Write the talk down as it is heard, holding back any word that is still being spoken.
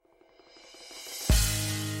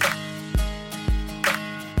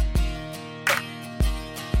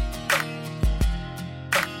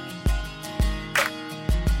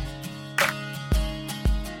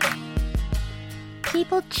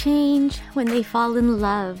People change when they fall in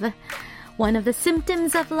love. One of the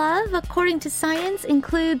symptoms of love, according to science,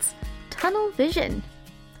 includes tunnel vision.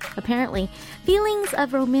 Apparently, feelings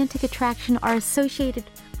of romantic attraction are associated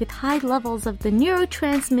with high levels of the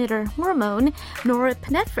neurotransmitter hormone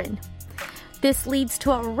norepinephrine. This leads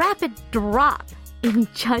to a rapid drop in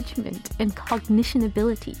judgment and cognition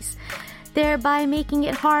abilities, thereby making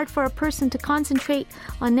it hard for a person to concentrate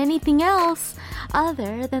on anything else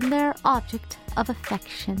other than their object of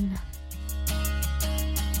affection.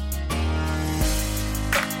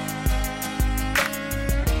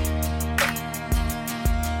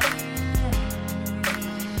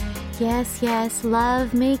 Yes,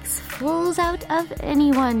 love makes fools out of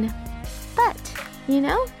anyone. But,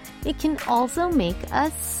 it can also make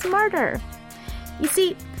us smarter. You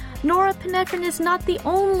see, norepinephrine is not the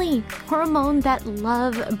only hormone that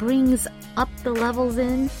love brings up the levels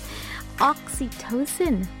in.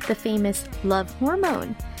 Oxytocin, the famous love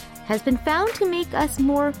hormone, has been found to make us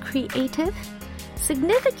more creative,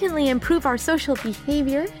 significantly improve our social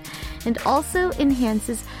behavior, and also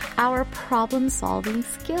enhances our problem-solving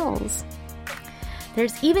skills.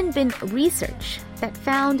 There's even been research that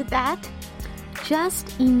found that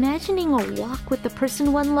just imagining a walk with the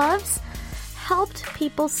person one loves helped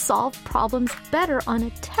people solve problems better on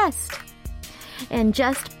a test. And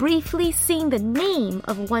just briefly seeing the name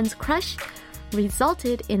of one's crush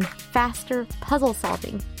resulted in faster puzzle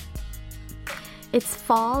solving. It's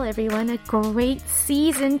fall, everyone, a great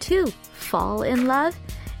season to fall in love.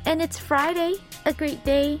 And it's Friday, a great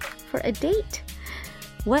day for a date.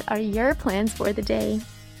 What are your plans for the day?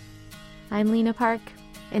 I'm Lena Park,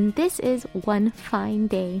 and this is One Fine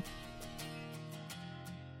Day.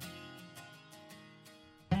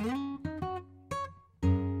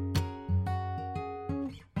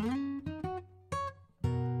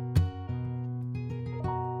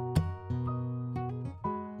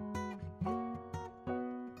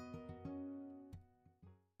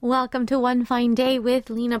 Welcome to One Fine Day with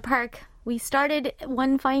Lena Park. We started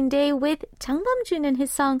One Fine Day with Jang Bum-jun and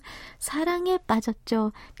his song 사랑에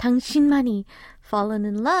빠졌죠. 당신만이 fallen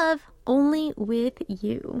in love only with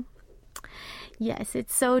you. Yes,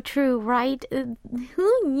 it's so true, right?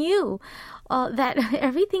 Who knew that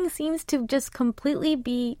everything seems to just completely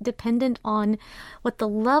be dependent on what the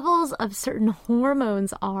levels of certain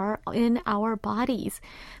hormones are in our bodies?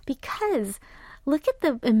 Because look at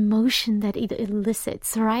the emotion that it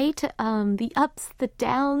elicits, right? The ups, the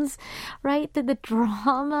downs, right? The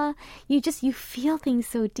drama. You feel things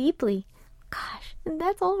so deeply. Gosh, and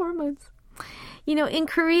that's all hormones. In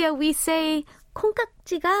Korea, we say,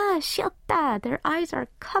 콩깍지가 씌었다. Their eyes are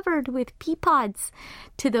covered with pea pods.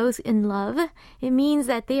 To those in love, it means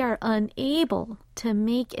that they are unable to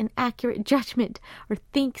make an accurate judgment or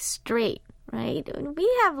think straight. Right? We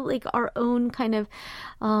have our own kind of,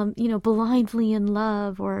 blindly in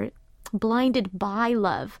love or blinded by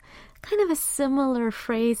love. Kind of a similar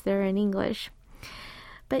phrase there in English.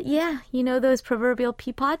 But yeah, those proverbial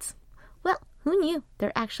pea pods? Well, who knew?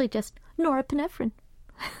 They're actually just norepinephrine.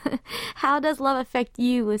 How does love affect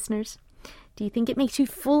you, listeners? Do you think it makes you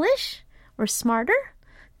foolish or smarter?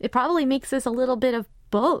 It probably makes us a little bit of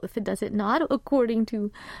both, does it not? According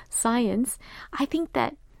to science. I think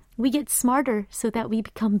that we get smarter so that we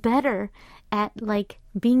become better at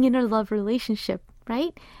being in a love relationship,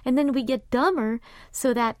 right? And then we get dumber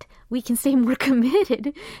so that we can stay more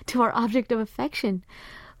committed to our object of affection.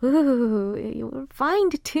 Ooh,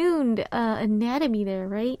 fine-tuned anatomy there,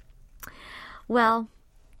 right? Well,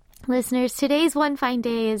 listeners, today's One Fine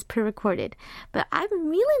Day is pre-recorded, but I'm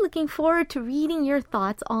really looking forward to reading your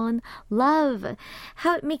thoughts on love,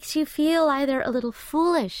 how it makes you feel either a little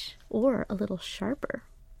foolish or a little sharper.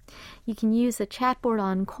 You can use the chat board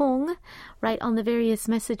on Kong, right on the various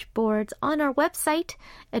message boards on our website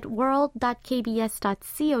at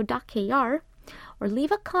world.kbs.co.kr, or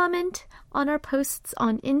leave a comment on our posts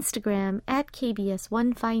on Instagram at KBS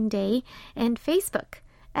One Fine Day and Facebook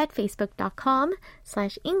at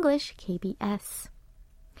facebook.com/EnglishKBS.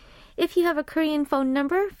 If you have a Korean phone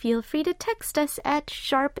number, feel free to text us at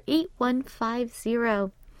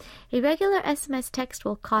 #8150. A regular SMS text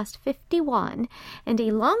will cost 50 won, and a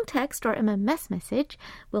long text or MMS message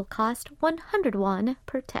will cost 100 won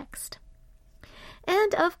per text.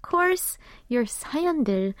 And of course, your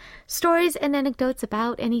사연들, stories and anecdotes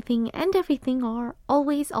about anything and everything are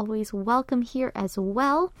always welcome here as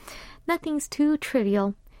well. Nothing's too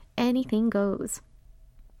trivial. Anything goes.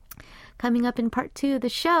 Coming up in part 2 of the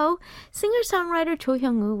show, singer-songwriter Cho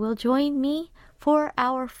Hyung-woo will join me for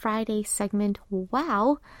our Friday segment,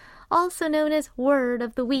 Wow, also known as Word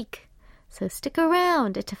of the Week. So stick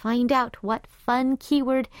around to find out what fun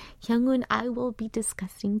keyword Hyungwoo and I will be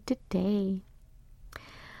discussing today.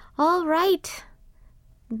 All right.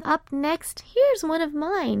 Up next, here's one of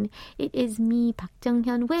mine. It is me, Park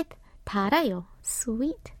Jung-hyun, with 달아요,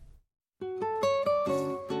 Sweet.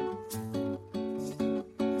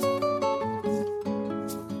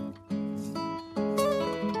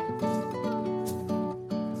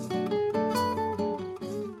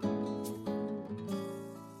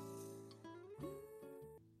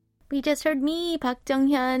 We just heard me, Park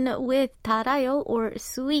Jung-hyun, with 달아요, or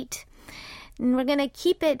Sweet. And we're gonna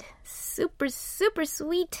keep it super, super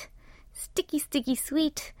sweet, sticky, sticky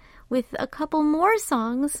sweet, with a couple more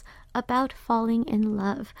songs about falling in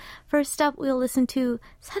love. First up, we'll listen to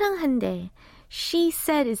사랑한대. She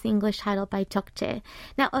Said is the English title by Jeokjae.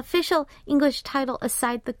 Now, official English title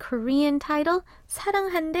aside the Korean title,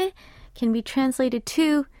 사랑한대 can be translated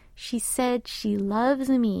to She Said She Loves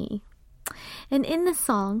Me. And in the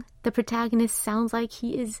song, the protagonist sounds like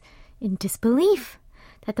he is in disbelief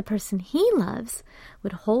that the person he loves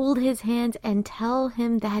would hold his hand and tell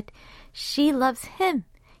him that she loves him,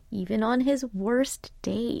 even on his worst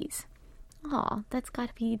days. Aw, that's got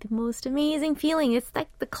to be the most amazing feeling. It's like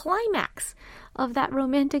the climax of that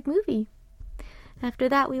romantic movie. After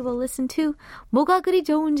that, we will listen to 뭐가 그리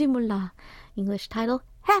좋은지 몰라. English title,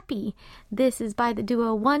 Happy. This is by the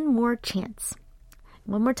duo One More Chance.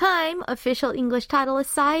 One more time, official English title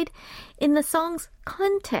aside, in the song's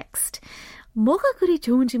context, 뭐가 그리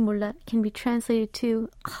좋은지 몰라 can be translated to,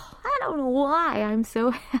 I don't know why I'm so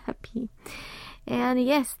happy. And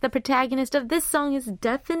yes, the protagonist of this song is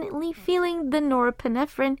definitely feeling the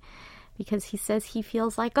norepinephrine because he says he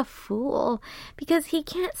feels like a fool because he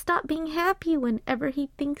can't stop being happy whenever he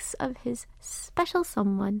thinks of his special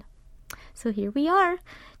someone. So here we are,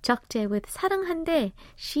 Jeokjae with 사랑한대,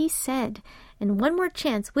 She Said, and One More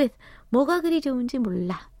Chance with 뭐가 그리 좋은지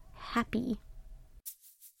몰라, Happy.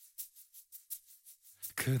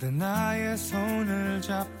 그대 나의 손을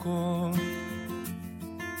잡고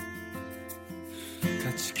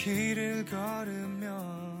같이 길을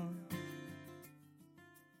걸으면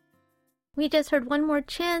We just heard One More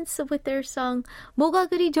Chance with their song 뭐가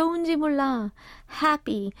그리 좋은지 몰라,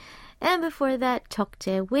 Happy. And before that,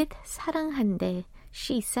 Jeokjae with 사랑한대,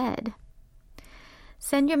 She Said.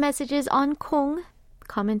 Send your messages on Kong,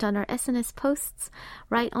 comment on our SNS posts,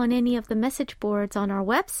 write on any of the message boards on our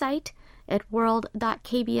website at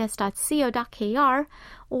world.kbs.co.kr,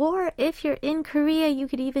 or if you're in Korea, you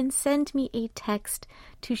could even send me a text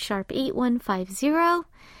to #8150,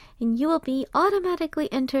 and you will be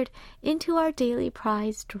automatically entered into our daily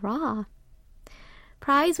prize draw.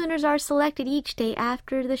 Prize winners are selected each day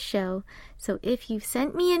after the show, so if you've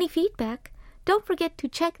sent me any feedback, don't forget to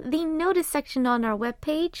check the notice section on our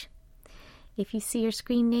webpage. If you see your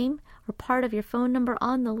screen name or part of your phone number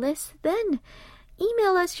on the list, then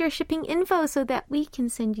email us your shipping info so that we can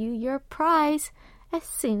send you your prize as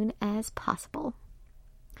soon as possible.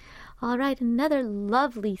 All right, another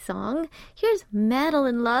lovely song. Here's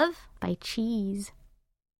Madeline Love by Cheese.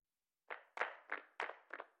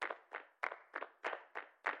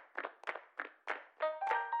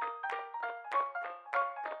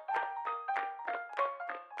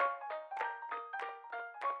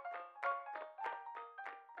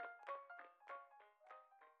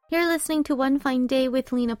 You're listening to One Fine Day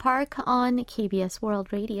with Lena Park on KBS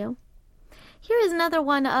World Radio. Here is another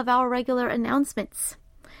one of our regular announcements.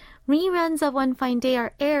 Reruns of One Fine Day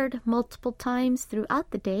are aired multiple times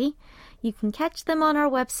throughout the day. You can catch them on our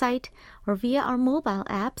website or via our mobile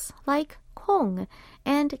apps like Kong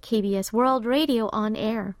and KBS World Radio on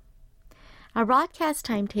air. Our broadcast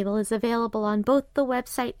timetable is available on both the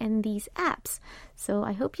website and these apps, so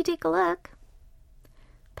I hope you take a look.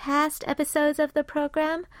 Past episodes of the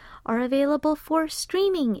program are available for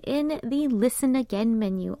streaming in the Listen Again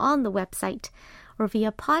menu on the website or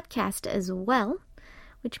via podcast as well,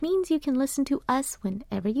 which means you can listen to us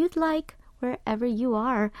whenever you'd like, wherever you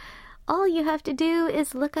are. All you have to do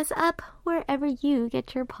is look us up wherever you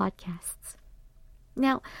get your podcasts.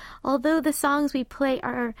 Now, although the songs we play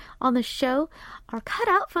are on the show are cut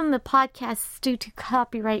out from the podcasts due to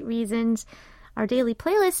copyright reasons, our daily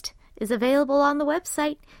playlist is available on the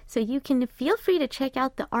website, so you can feel free to check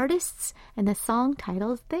out the artists and the song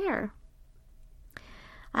titles there.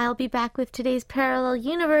 I'll be back with today's Parallel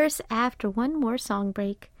Universe after one more song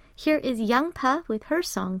break. Here is Yangpa with her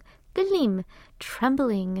song, 끌림,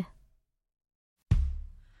 Trembling.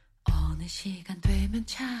 어느 시간 되면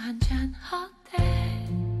차 한잔 어때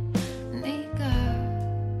네가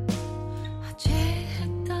어제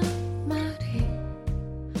했던 말이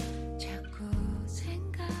자꾸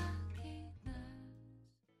생각이 나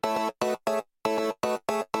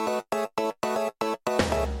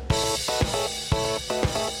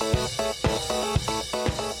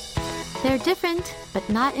They're different, but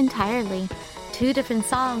not entirely. Two different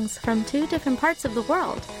songs from two different parts of the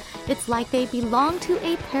world. It's like they belong to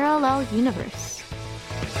a parallel universe.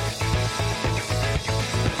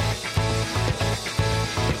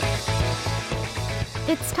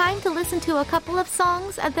 It's time to listen to a couple of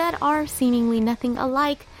songs that are seemingly nothing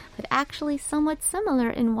alike, but actually somewhat similar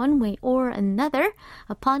in one way or another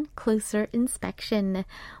upon closer inspection.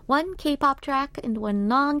 One K-pop track and one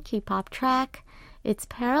non-K-pop track. It's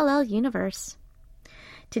Parallel Universe.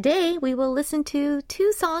 Today, we will listen to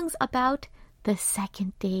two songs about the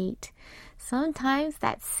second date. Sometimes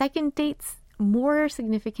that second date's more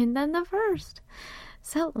significant than the first.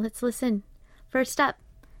 So let's listen. First up,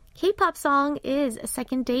 K-pop song is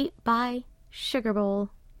Second Date by Sugar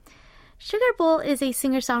Bowl. Sugar Bowl is a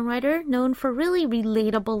singer-songwriter known for really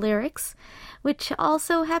relatable lyrics, which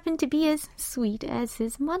also happen to be as sweet as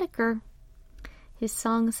his moniker. His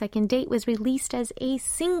song Second Date was released as a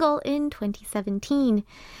single in 2017.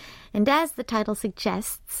 And as the title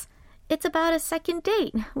suggests, it's about a second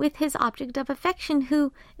date with his object of affection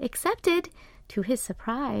who accepted to his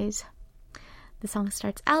surprise. The song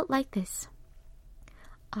starts out like this.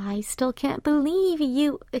 I still can't believe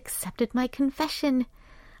you accepted my confession.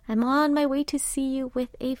 I'm on my way to see you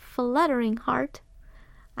with a fluttering heart.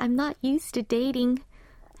 I'm not used to dating.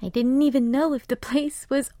 I didn't even know if the place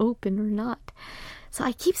was open or not. So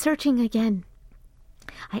I keep searching again.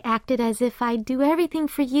 I acted as if I'd do everything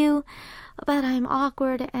for you, but I'm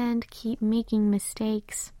awkward and keep making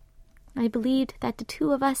mistakes. I believed that the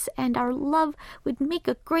two of us and our love would make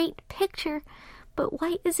a great picture, but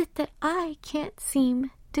why is it that I can't seem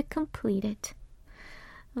to complete it?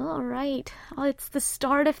 All right, it's the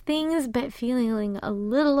start of things, but feeling a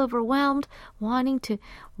little overwhelmed, wanting to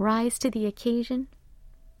rise to the occasion.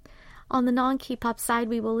 On the non-K-pop side,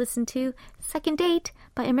 we will listen to Second Date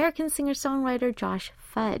by American singer-songwriter Josh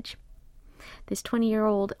Fudge. This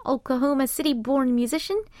 20-year-old Oklahoma City-born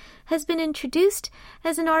musician has been introduced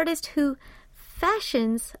as an artist who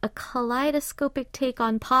fashions a kaleidoscopic take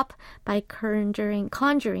on pop by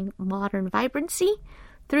conjuring modern vibrancy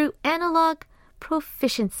through analog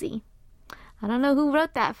proficiency. I don't know who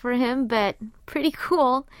wrote that for him, but pretty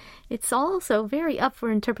cool. It's also very up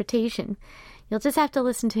for interpretation. You'll just have to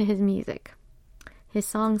listen to his music. His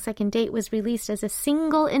song Second Date was released as a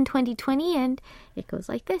single in 2020, and it goes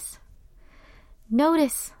like this.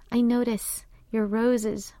 Notice, I notice, your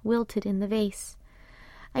roses wilted in the vase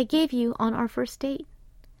I gave you on our first date.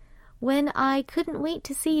 When I couldn't wait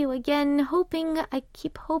to see you again, I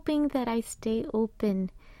keep hoping that I stay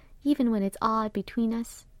open, even when it's odd between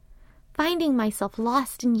us. Finding myself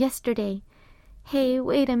lost in yesterday. Hey,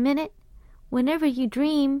 wait a minute. Whenever you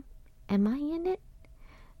dream, am I in it?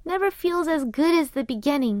 Never feels as good as the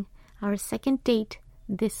beginning. Our second date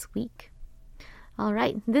this week. All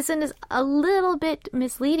right, this one is a little bit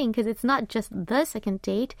misleading because it's not just the second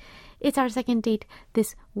date. It's our second date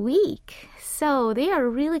this week. So they are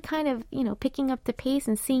really kind of, picking up the pace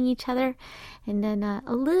and seeing each other. And then a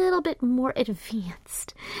little bit more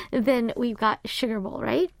advanced than we've got Sugar Bowl,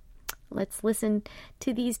 right? Let's listen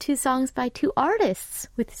to these two songs by two artists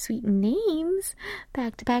with sweet names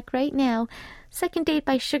back to back right now. Second Date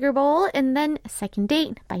by Sugar Bowl and then Second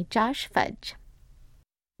Date by Josh Fudge.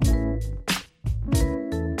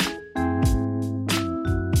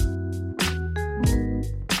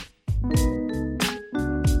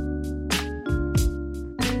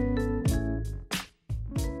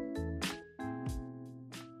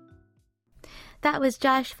 That was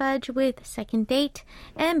Josh Fudge with Second Date,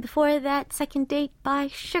 and before that, Second Date by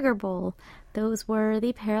Sugar Bowl. Those were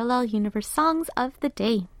the Parallel Universe songs of the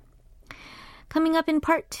day. Coming up in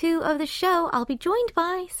part 2 of the show, I'll be joined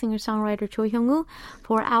by singer-songwriter Cho Hyung-woo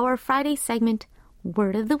for our Friday segment,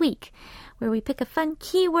 Word of the Week, where we pick a fun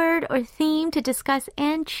keyword or theme to discuss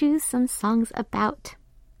and choose some songs about.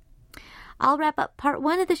 I'll wrap up part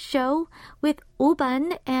 1 of the show with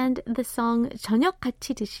오반 and the song 저녁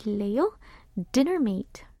같이 드실래요? Dinner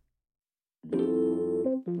Mate.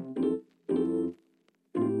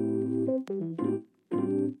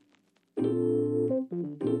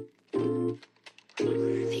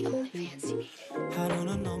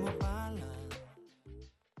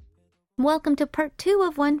 Welcome to part 2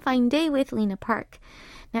 of One Fine Day with Lena Park.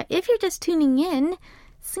 Now, if you're just tuning in,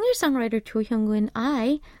 singer-songwriter Cho Hyung-woo and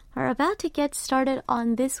I are about to get started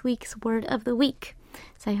on this week's Word of the Week.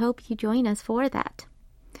 So I hope you join us for that.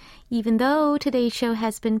 Even though today's show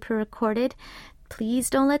has been pre-recorded, please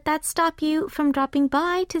don't let that stop you from dropping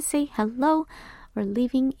by to say hello or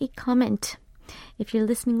leaving a comment. If you're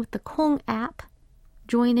listening with the Kong app,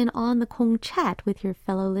 join in on the Kong chat with your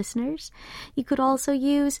fellow listeners. You could also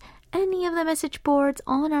use any of the message boards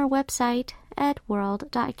on our website at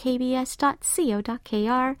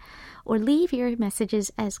world.kbs.co.kr or leave your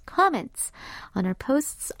messages as comments on our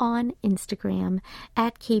posts on Instagram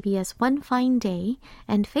at KBS One Fine Day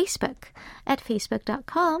and Facebook at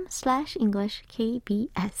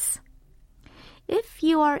facebook.com/EnglishKBS. If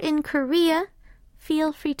you are in Korea,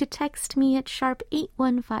 feel free to text me at sharp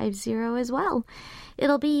 8150 as well.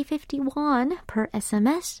 It'll be 51 per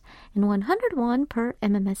SMS and 101 per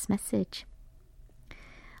MMS message.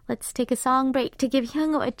 Let's take a song break to give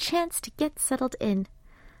Hyungwoo a chance to get settled in.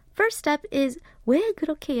 First up is 왜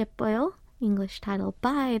그렇게 예뻐요? English title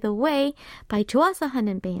By the Way by 좋아서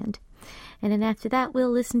하는 band. And then after that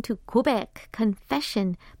we'll listen to 고백,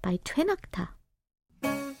 Confession by 퇴낙타.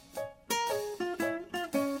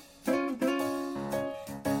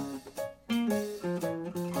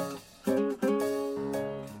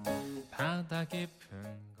 바다 깊은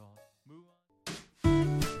곳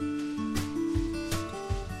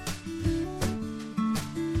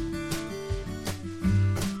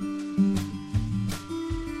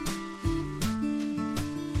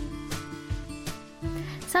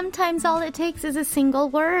Sometimes all it takes is a single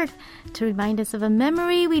word to remind us of a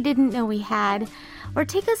memory we didn't know we had, or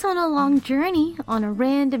take us on a long journey on a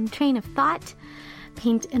random train of thought,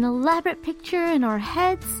 paint an elaborate picture in our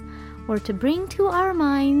heads, or to bring to our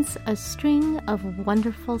minds a string of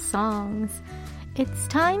wonderful songs. It's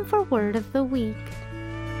time for Word of the Week.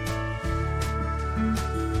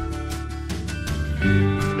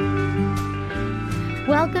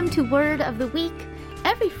 Welcome to Word of the Week.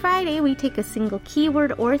 Every Friday, we take a single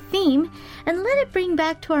keyword or theme and let it bring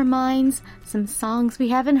back to our minds some songs we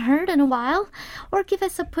haven't heard in a while, or give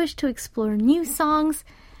us a push to explore new songs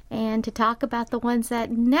and to talk about the ones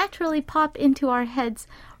that naturally pop into our heads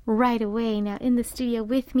right away. Now, in the studio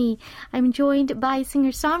with me, I'm joined by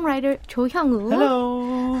singer-songwriter Cho Hyungwoo.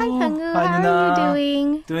 Hello. Hi, Hyungwoo. Hi, How Nina. are you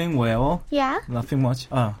doing? Doing well. Yeah? Nothing much.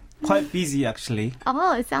 Quite busy actually.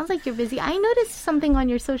 Oh, it sounds like you're busy. I noticed something on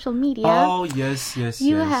your social media. Oh, yes.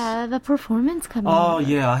 You have a performance coming Oh, up.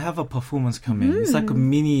 yeah, I have a performance coming. It's like a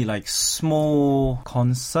mini, small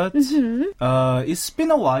concert. It's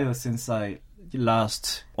been a while since I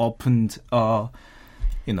last opened Like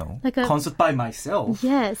a- concert by myself.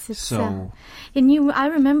 Yes, it's So- and I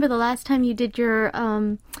remember the last time you did your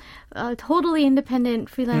totally independent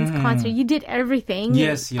freelance concert. You did everything.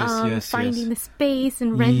 Yes, finding yes. the space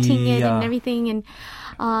and renting it and Yeah. everything, and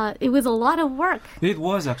it was a lot of work. It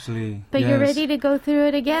was actually. But you're yes. ready to go through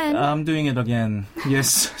it again. I'm doing it again.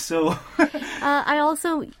 Yes. So. I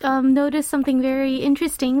also noticed something very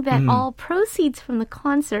interesting that all proceeds from the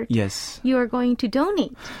concert Yes. you are going to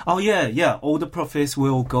donate. Oh, yeah. All the profits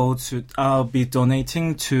will go to, I'll be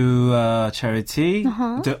donating to charity,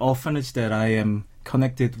 the orphanage that I am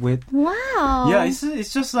connected with. Wow. Yeah,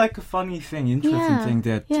 it's just like a funny thing, interesting Yeah, thing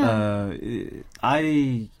that yeah.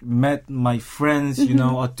 I met my friends,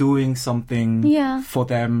 are doing something Yeah. for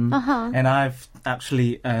them. And I've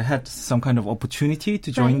actually had some kind of opportunity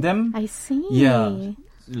to join Right. them. I see. Yeah.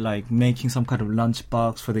 Like making some kind of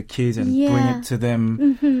lunchbox for the kids and bring Yeah. it to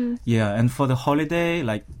them. Yeah, and for the holiday,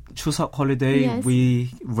 like Chuseok holiday, Yes.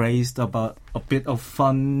 we raised about a bit of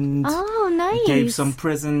funds. Oh, nice. Gave some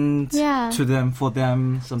presents Yeah. to them, for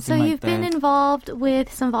them, something So like you've that. been involved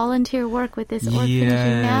with some volunteer work with this orphanage,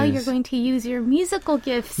 and now you're Yes. going to use your musical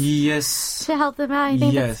gifts Yes. to help them out. I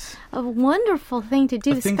think Yes. that's a wonderful thing to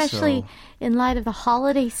do, I think especially so. in light of the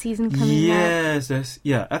holiday season coming up. Yes.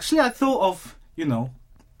 Yeah. Actually, I thought of,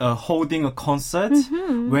 holding a concert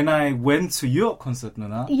when I went to your concert,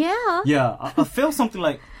 Nuna. Yeah. Yeah, I felt something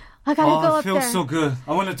like, I gotta go it up feels there. so good.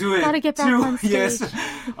 I want to do it Gotta get back too. on stage. Yes,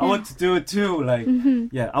 I want to do it too.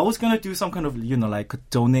 Yeah, I was gonna do some kind of, like a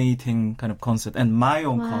donating kind of concert and my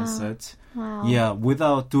own Wow. concert. Wow. Yeah,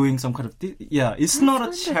 without doing some kind of, it's That's not a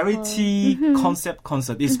wonderful. charity concept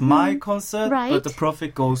concert. It's my concert, Right. but the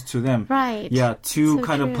profit goes to them. Right. Yeah, two So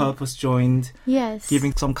kind of true. purpose joined, Yes.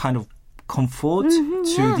 giving some kind of comfort to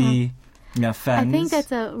yeah. the fans. I think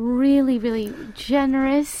that's a really, really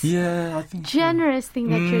generous I think so. generous thing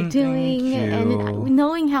that you're Thank doing, you. and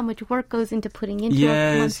knowing how much work goes into putting into a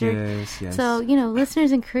Yes, concert. yes. So,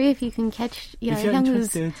 listeners in Korea, if you can catch if you're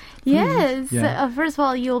Hyungwoo's- interested, yes. Yeah. First of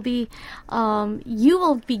all, you will be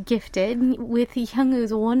gifted with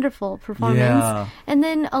Hyungwoo's wonderful performance, Yeah. and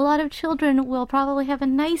then a lot of children will probably have a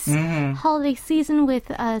nice holiday season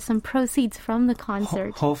with some proceeds from the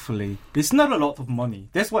concert. hopefully. It's not a lot of money.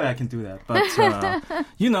 That's why I can do that. but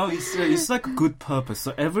it's like a good purpose.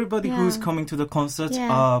 So everybody who's coming to the concert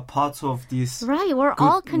are part of this. Right, we're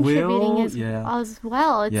all contributing as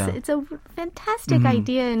well. It's a fantastic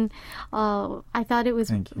idea, and I thought it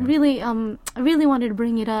was really. I really wanted to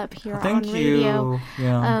bring it up here on radio.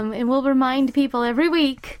 And we'll remind people every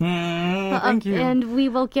week. Thank you. And we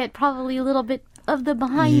will get probably a little bit of the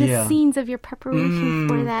behind the scenes of your preparation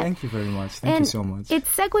for that. Thank you very much. Thank you so much. It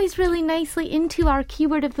segues really nicely into our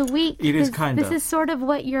keyword of the week. It is kind of. This is sort of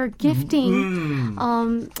what you're gifting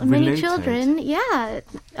many children,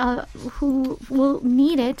 who will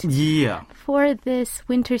need it for this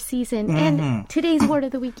winter season. And today's word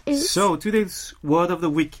of the week is? So today's word of the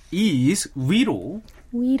week is 위로.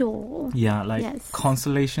 위로. Yeah, like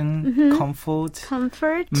consolation, comfort.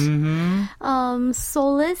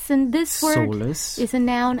 Solace. And this word is a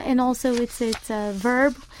noun, and also it's a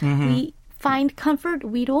verb. We find comfort,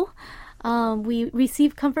 위로. We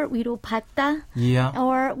receive comfort, 위로 받다. Yeah.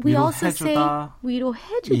 Or we also 해주다. say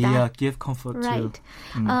위로해주다. Yeah, give comfort right.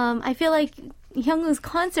 too. I feel like Hyungwoo's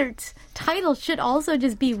concert title should also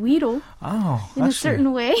just be 위로. In a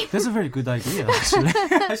certain way. That's a very good idea, actually.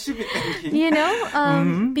 I should be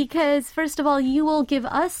thinking. Because first of all, you will give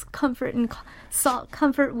us comfort and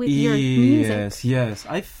comfort with your music. Yes.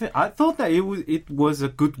 I thought that it was a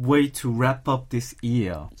good way to wrap up this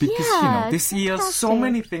year. Because, this year, so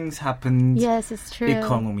many things happened. Yes, it's true.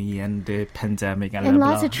 Economy and the pandemic and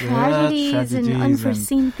lots of tragedies and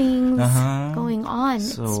unforeseen things going on.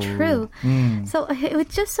 It's true. So it was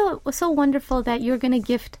just so wonderful that you're going to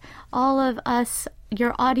gift all of us,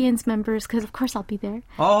 your audience members, because of course I'll be there if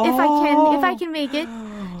I can make it.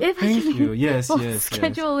 Thank you. Yes.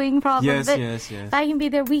 Scheduling problems. Yes. If I can be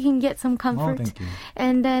there, we can get some comfort. Thank you.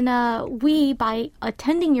 And then we, by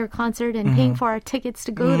attending your concert and paying for our tickets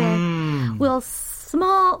to go there, will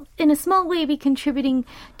in a small way be contributing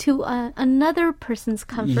to another person's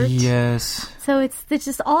comfort. Yes. So it's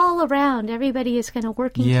just all around. Everybody is kind of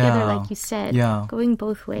working together, like you said, going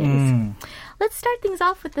both ways. Let's start things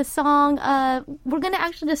off with the song. We're going to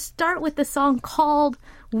actually just start with the song called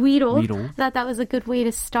위로. That was a good way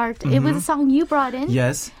to start. It was a song you brought in.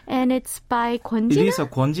 Yes. And it's by 권진아. It is a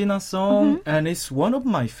권진아 song, and it's one of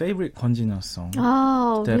my favorite 권진아 songs.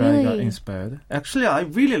 Oh, that really? I got inspired. Actually, I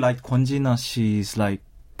really like 권진아. She's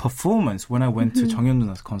performance when I went to 정연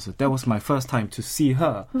누나's concert. That was my first time to see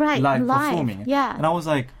her live performing. Yeah. And I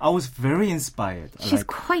was very inspired. She's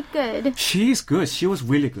quite good. She's good. She was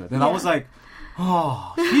really good. And I was like,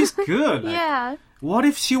 oh, she's good. What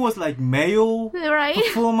if she was male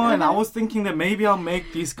performer? And I was thinking that maybe I'll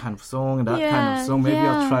make this kind of song and that kind of song. Maybe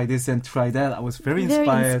I'll try this and try that. I was very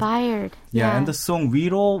inspired. Yeah, and the song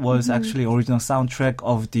위로 was actually original soundtrack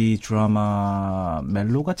of the drama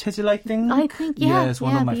멜로가 체질, I think. Yeah, it's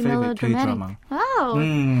one of my favorite K-drama. Oh.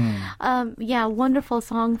 Wonderful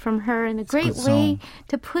song from her, and a great way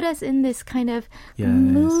to put us in this kind of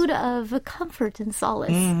mood of comfort and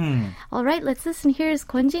solace. All right, let's listen. Here's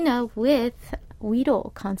권진아 with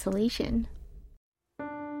위로, consolation.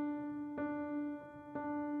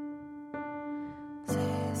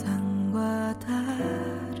 세상과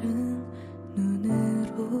다른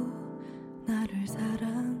눈으로 나를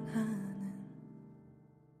사랑하는.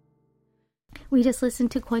 We just listened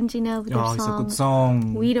to 권진아 with her song. It's a good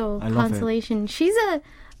song. 위로, consolation. She's a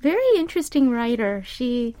very interesting writer.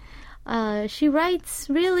 She writes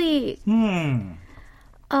really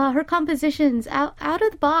her compositions out of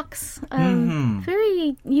the box.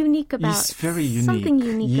 Very unique about. It's very unique. Something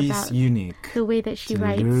unique about unique. the way that she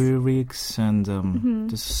writes. Lyrics and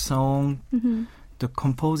the song, the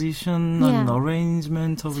composition and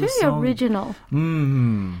arrangement of the song. It's very original.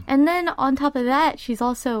 And then on top of that, she's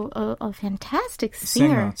also a fantastic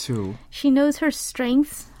singer too. She knows her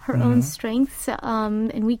strengths. Her own strengths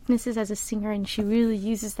and weaknesses as a singer, and she really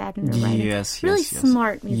uses that in her writing. Really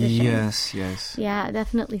smart musician. Yes. Yeah,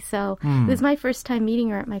 definitely so. It was my first time meeting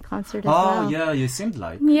her at my concert as well. Oh, yeah, you seemed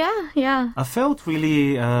like. Yeah. I felt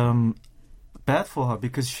really bad for her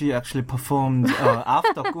because she actually performed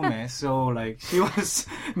after 꿈에, so she was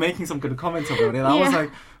making some good comments about it. I was like,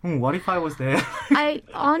 what if I was there? I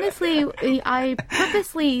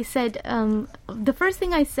purposely said, the first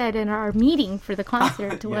thing I said in our meeting for the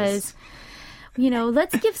concert was,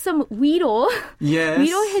 let's give some 위로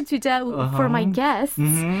위로해주자 for my guests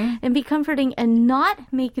and be comforting and not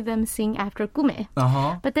make them sing after 꿈에.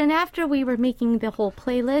 But then after we were making the whole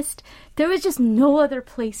playlist, there was just no other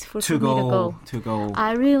place for me to go.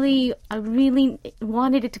 I really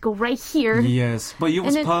wanted it to go right here. Yes, but it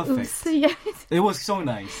was perfect. It was so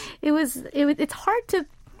nice. It's hard to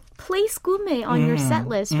place Gume on your set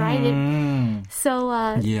list, right?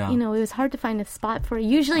 You know, it was hard to find a spot for it.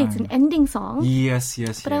 Usually it's an ending song. Yes.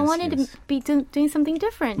 But I wanted to be doing something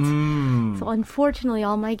different. So unfortunately,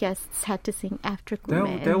 all my guests had to sing after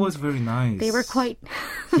Gume. That was very nice. They were quite...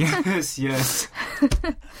 yes.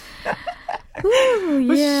 Ooh,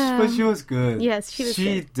 but she was good. Yes, she was good.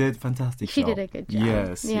 She did fantastic job. She did a good job.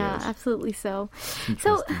 Yes. Absolutely so.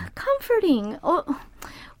 So, comforting.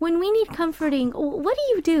 When we need comforting, what do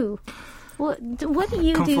you do? What do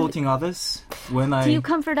you do? Comforting others? Do you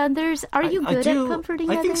comfort others? Are you good at comforting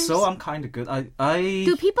others? I think so. I'm kind of good.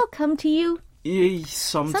 Do people come to you?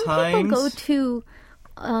 Sometimes. Some people go to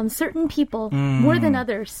certain people more than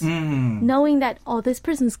others, knowing that, this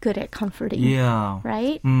person's good at comforting. Yeah.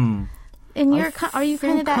 Right? And are you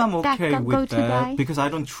kind of that go-to guy? Because I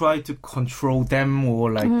don't try to control them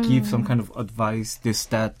or give some kind of advice, this,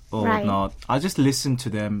 that, or not. I just listen to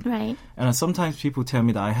them. Right. And sometimes people tell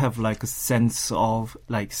me that I have a sense of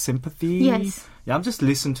sympathy. Yes. Yeah, I'm just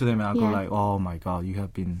listening to them and I go oh my God, you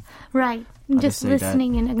have been... Right. Just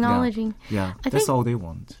listening and acknowledging. Yeah. That's all they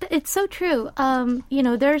want. It's so true.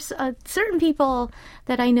 There's certain people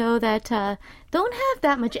that I know that don't have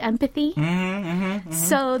that much empathy.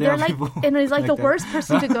 So they're and it's the worst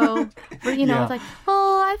person to go. It's like,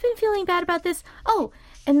 I've been feeling bad about this.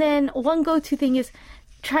 And then one go-to thing is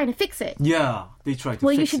trying to fix it. Yeah, they try to fix it.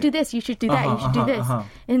 Well, you should do this, you should do that, you should do this.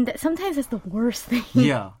 And sometimes that's the worst thing.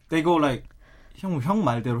 Yeah, they go 형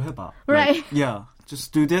말대로 해봐. Right.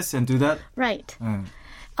 Just do this and do that. Right.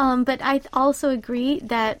 But I also agree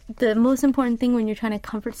that the most important thing when you're trying to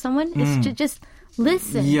comfort someone is to just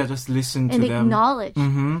listen. Yeah, just listen to them. And acknowledge.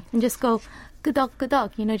 And just go,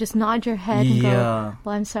 끄덕끄덕, just nod your head and go,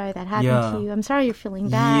 well, I'm sorry that happened to you. I'm sorry you're feeling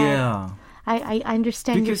bad. Yeah. I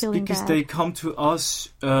understand you're feeling bad. Because they come to us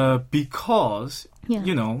because,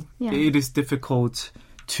 it is difficult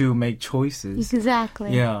to make choices.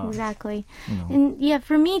 Exactly. Yeah. Exactly. And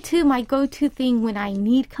for me too, my go-to thing when I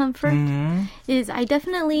need comfort is I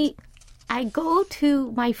go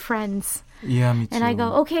to my friends. Yeah, me too. And I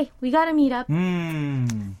go, okay, we got to meet up.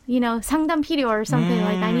 상담 필요 or something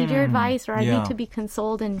I need your advice or I need to be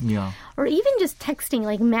consoled or even just texting,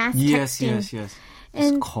 mass texting. Yes.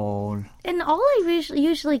 And just call. And all I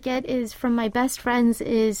usually get is from my best friends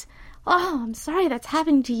is, I'm sorry that's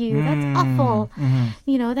happened to you. That's awful.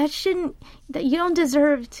 That you don't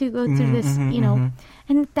deserve to go through this,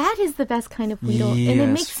 And that is the best kind of 위로. Yes. And it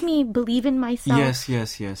makes me believe in myself.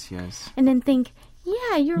 Yes. And then think,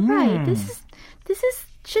 yeah, you're right. This is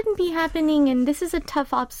shouldn't be happening and this is a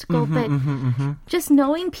tough obstacle, but just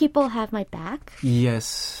knowing people have my back.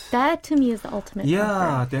 Yes. That to me is the ultimate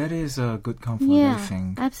comfort. That is a good comfort, I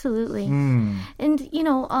think. Absolutely.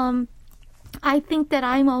 And, I think that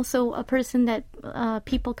I'm also a person that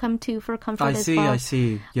people come to for comfort as well. I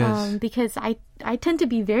see. Yes. Because I tend to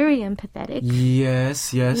be very empathetic.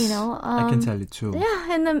 Yes. I can tell it too.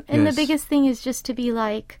 Yeah, and the biggest thing is just to be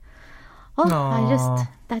like,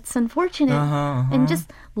 that's unfortunate. And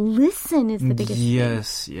just listen is the biggest thing.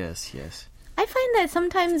 Yes. I find that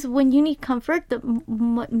sometimes when you need comfort,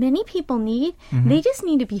 what many people need, they just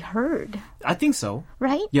need to be heard. I think so.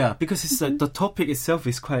 Right? Yeah, because it's the topic itself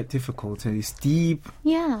is quite difficult and it's deep.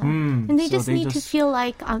 Yeah. And they just need to feel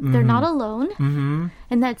like they're not alone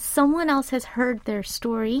and that someone else has heard their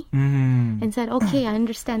story and said, okay, I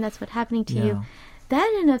understand that's what's happening to you. That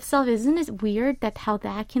in itself, isn't it weird that how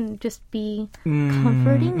that can just be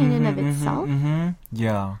comforting in and of itself?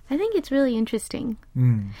 Yeah. I think it's really interesting.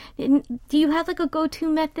 Do you have a go-to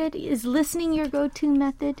method? Is listening your go-to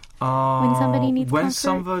method when somebody needs comfort? When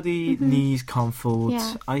somebody needs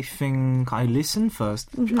comfort, I think I listen first.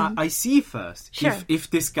 I see first. Sure. If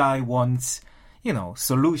this guy wants...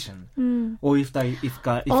 solution, or if this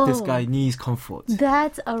guy needs comfort.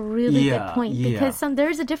 That's a really good point because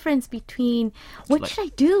there's a difference between what should I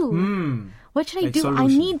do? What should I do? Solution. I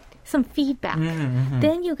need some feedback.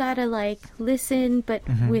 Then you gotta listen, but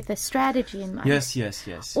with a strategy in mind. Yes.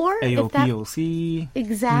 Or A, O, B, O, C.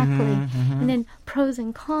 Exactly. And then pros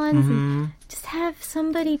and cons, and just have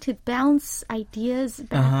somebody to bounce ideas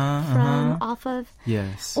back from off of.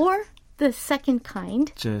 Yes. Or the second kind.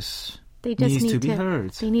 They just need to be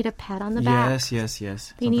heard. They need a pat on the back.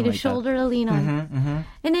 Yes. They need a shoulder to lean on.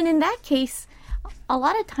 And then in that case, a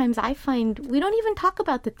lot of times I find we don't even talk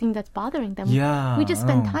about the thing that's bothering them. Yeah. We just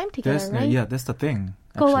spend time together, right? Yeah, that's the thing.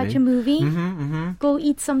 Go watch a movie. Go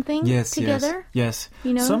eat something together. Yes.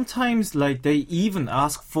 Sometimes they even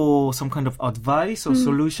ask for some kind of advice or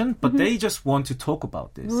solution, but they just want to talk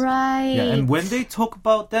about this. Right. Yeah, and when they talk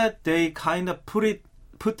about that, they kind of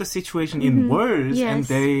put the situation in words and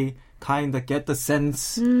they kind of get the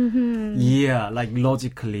sense, like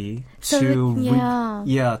logically to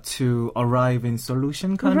arrive in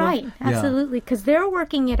solution kind of. Right, absolutely. Because they're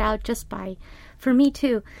working it out just by, for me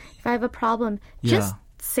too, if I have a problem, just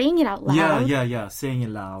saying it out loud. Saying it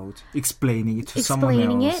loud, explaining it to someone else.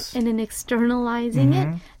 Explaining it and then externalizing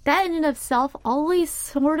it. That in and of itself always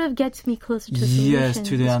sort of gets me closer to the solution. Yes,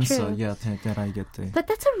 to the answer. True. Yeah, that I get it. But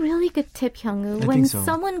that's a really good tip, Hyung-woo. I When think so.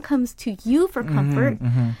 someone comes to you for comfort,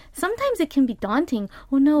 sometimes it can be daunting.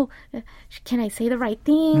 Oh no, can I say the right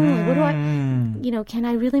thing? Like, what do I, can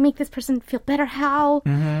I really make this person feel better? How?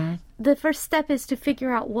 The first step is to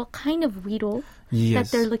figure out what kind of 위로 that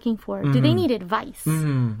they're looking for. Do they need advice?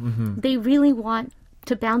 They really want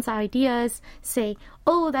to bounce ideas, say,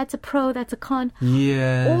 oh, that's a pro, that's a con.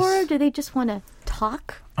 Yes. Or do they just want to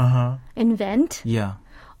talk and vent? Yeah.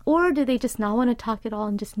 Or do they just not want to talk at all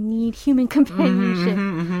and just need human companionship?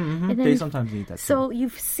 And then they sometimes need that. So you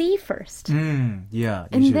see first. Yeah.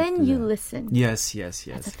 And then you listen. Yes.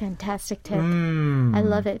 That's a fantastic tip. I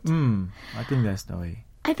love it. I think that's the way.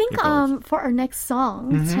 I think for our next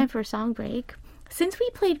song, it's time for a song break. Since we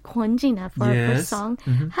played Kwon Ji-na for our first song,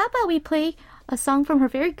 how about we play a song from her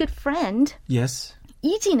very good friend, Yes.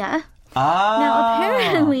 Lee Ji-na. Now,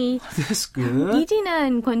 apparently, that's good. Lee Ji-na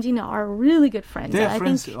and Kwon Ji-na are really good friends. They're I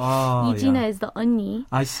friends. think Lee Ji-na is the 언니.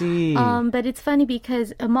 I see. But it's funny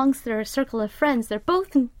because amongst their circle of friends, they're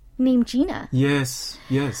both named Gina. Yes.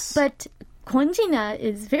 But Kwon Ji-na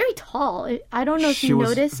is very tall. I don't know if you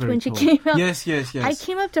noticed when she came up. Yes. I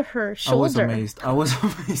came up to her shoulder. I was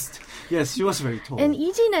amazed. Yes, she was very tall. And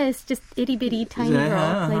Lee Ji-na is just itty-bitty tiny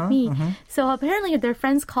girl like me. So apparently their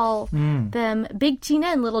friends call them Big Gina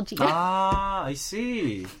and Little Gina. I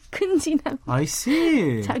see. 큰 Gina. I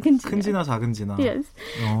see. 작은 Gina. 큰 Gina, 작은 Gina. Yes.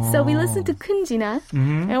 So we listened to 큰 Gina,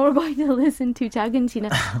 and we're going to listen to 작은 Gina.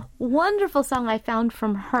 Wonderful song I found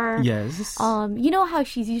from her. Yes. You know how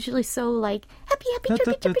she's usually so like happy,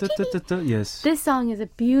 chirpy. Yes. This song is a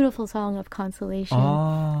beautiful song of consolation,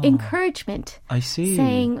 encouragement. I see.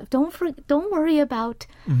 Saying don't worry about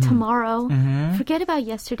tomorrow. Forget about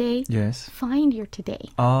yesterday. Yes. Find your today.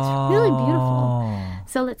 It's really beautiful.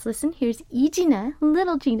 So let's listen. Here's 이진아,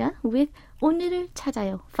 Little Gina with 오늘을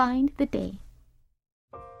찾아요. Find the day.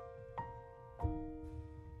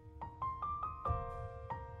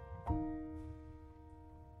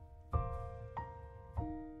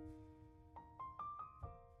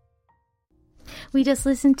 We just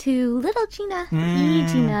listened to Little Gina,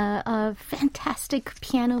 Gina, a fantastic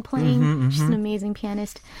piano playing. She's an amazing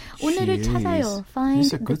pianist. 오늘을 찾아요. Find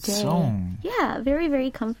it's a the good day. song. Yeah, very,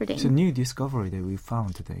 very comforting. It's a new discovery that we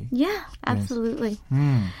found today. Yeah, absolutely.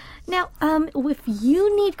 Now, if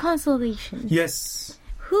you need consolation, Yes.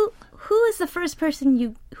 who is the first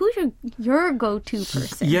person who's your go-to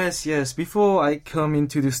person? Yes. Before I come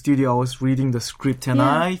into the studio, I was reading the script and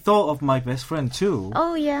I thought of my best friend too.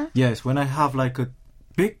 Oh, yeah. Yes, when I have like a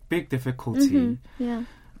big difficulty. Yeah.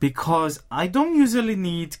 Because I don't usually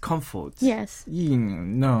need comfort. Yes.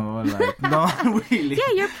 No, not really.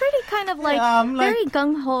 Yeah, you're pretty kind of like very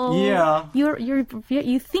gung-ho. Yeah.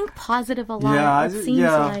 You think positive a lot.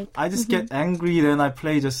 Yeah, I just get angry, then I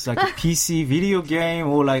play just like a PC video game,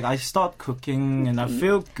 or like I start cooking and I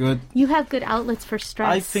feel good. You have good outlets for stress.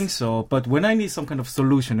 I think so, but when I need some kind of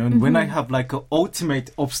solution, and when I have like an ultimate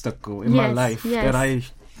obstacle in my life that I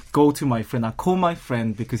go to my friend. I call my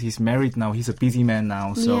friend because he's married now. He's a busy man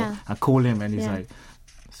now. So I call him and he's like,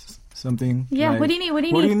 something. Yeah, like, what do you need? What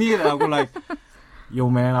do you need? I go like, yo,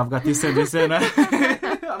 man, I've got this and this and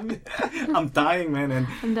I'm dying, man.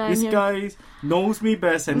 And this guy knows me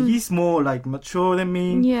best and he's more like mature than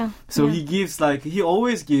me. Yeah. So he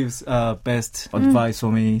always gives best advice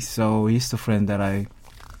for me. So he's the friend that I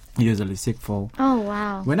usually seek for. Oh,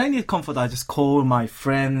 wow. When I need comfort, I just call my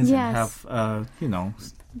friends and have,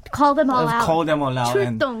 call them all out. Call them all out.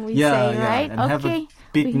 출동, we say, right? And have a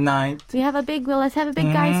big night. Let's have a big guys'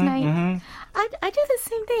 night. I do the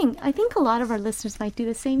same thing. I think a lot of our listeners might do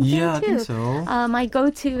the same thing, too. I think so. My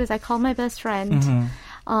go-to is I call my best friend.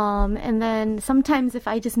 And then sometimes if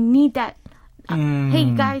I just need that, hey,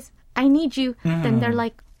 guys, I need you, then they're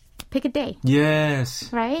like, pick a day. Yes.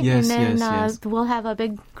 Right? Yes, and then we'll have a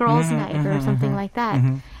big girls' night or something like that.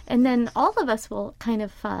 And then all of us will kind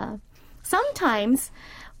of, sometimes,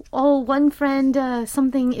 one friend,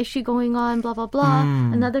 something issue going on, blah, blah, blah.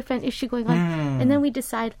 Another friend issue going on. And then we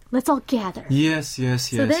decide, let's all gather. Yes.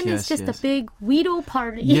 So then it's just a big Weedle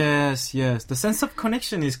party. Yes. The sense of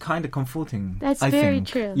connection is kind of comforting. That's I very think.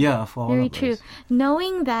 true. Yeah, for all very of true. us.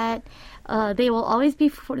 Knowing that they will always be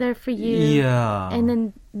there for you. Yeah. And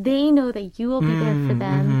then they know that you will be there for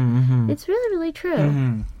them. It's really, really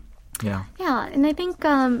true. Yeah. Yeah, and I think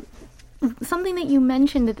something that you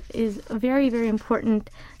mentioned that is very, very important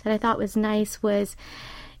that I thought was nice was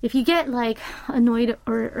if you get like annoyed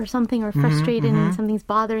or something or frustrated and something's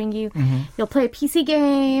bothering you, you'll play a PC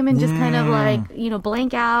game and just kind of like,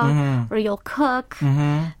 blank out or you'll cook.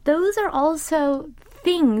 Those are also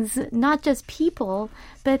things, not just people,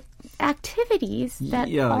 but activities that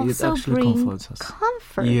also bring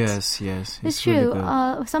comfort. Yes. It's true.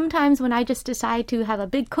 Really sometimes when I just decide to have a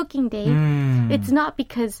big cooking day, it's not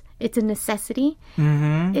because it's a necessity.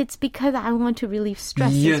 It's because I want to relieve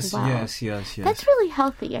stress as well. Yes. That's really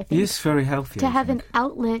healthy, I think. It's very healthy. To have an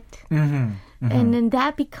outlet. And then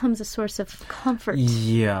that becomes a source of comfort.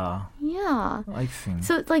 Yeah. I think.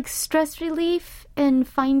 So it's like stress relief and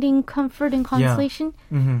finding comfort and consolation,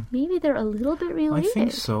 maybe they're a little bit related. I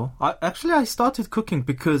think so. I started cooking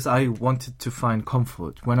because I wanted to find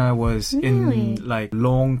comfort when I was in like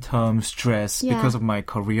long-term stress because of my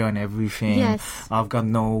career and everything. Yes. I've got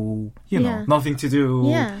nothing to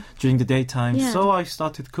do during the daytime. So I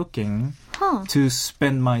started cooking to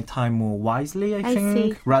spend my time more wisely, I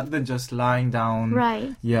think, rather than just lying down.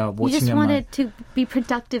 Right. Yeah, watching. You just wanted to be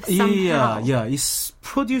productive somehow. Yeah. It's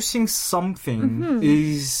producing something.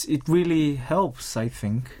 It really helps, I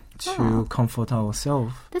think, to comfort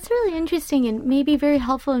ourselves. That's really interesting and maybe very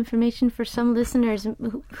helpful information for some listeners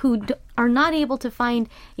who are not able to find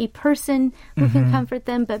a person who can comfort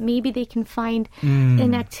them, but maybe they can find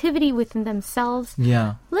an activity within themselves.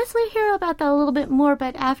 Yeah. Let's hear about that a little bit more,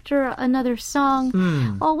 but after another song.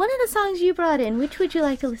 One of the songs you brought in, which would you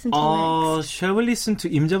like to listen to next? Shall we listen to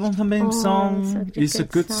임재범 선배님's song? It's a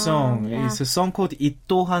good song. Yeah. It's a song called 이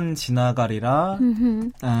또한 지나가리라.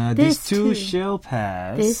 This too shall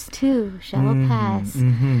pass. This too shall pass.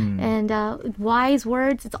 And wise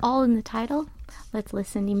words, it's all in the title. Let's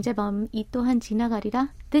listen. 임재범, 이 또한 지나가리라.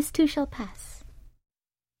 This too shall pass.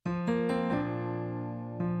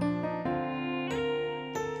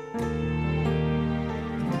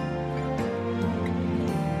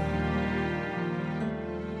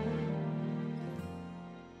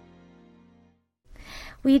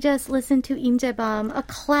 We just listened to 임재범, a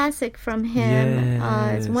classic from him.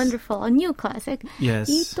 Yes. It's wonderful, a new classic.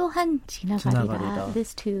 Yes. 이 또한 지나가리라.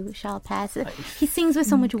 This too shall pass. He sings with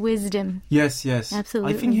so much wisdom. Yes.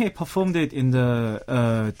 Absolutely. I think he performed it in the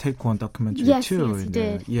Take One documentary too. Yes, he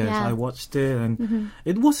did. Yes, yeah. I watched it and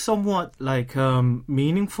it was somewhat like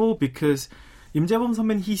meaningful because 임재범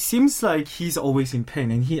선배님, he seems like he's always in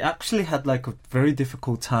pain and he actually had like a very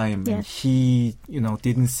difficult time. Yes. And he,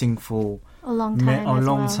 didn't sing for a long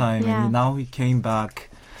time. Yeah. And now he came back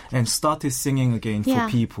and started singing again for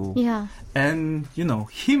people. Yeah. And,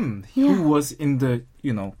 him who was in the,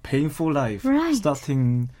 painful life,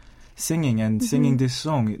 starting singing and singing this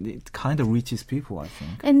song, it kind of reaches people, I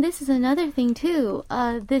think. And this is another thing, too.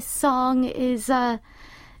 This song is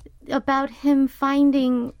about him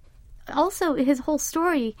finding... Also, his whole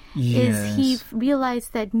story is he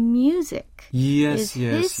realized that music is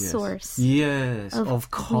his source of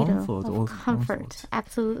comfort. Of comfort.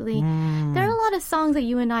 Absolutely. There are a lot of songs that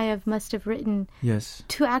you and I must have written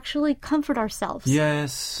to actually comfort ourselves.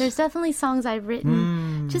 Yes. There's definitely songs I've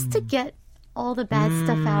written just to get all the bad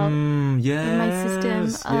stuff out in my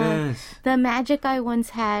system. The Magic I Once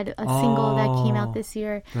Had, a single that came out this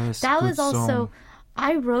year. That was also... Song.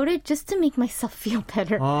 I wrote it just to make myself feel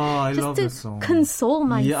better. I just love to this song. Console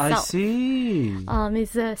myself. Yeah, I see.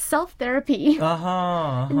 It's a self-therapy.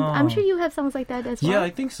 I'm sure you have songs like that as well. Yeah, I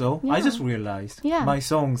think so. Yeah. I just realized my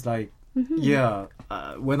songs when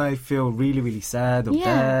I feel really, really sad or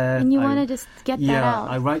bad. And you want to just get that out.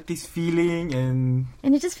 I write this feeling and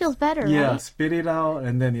it just feels better, right? spit it out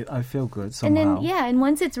and then I feel good somehow. And then, and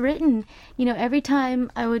once it's written, every time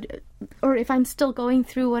I would... Or if I'm still going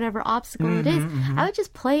through whatever obstacle it is, I would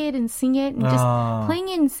just play it and sing it. And just playing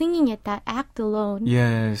it and singing it, that act alone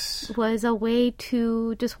was a way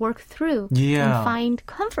to just work through and find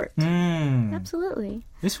comfort. Absolutely.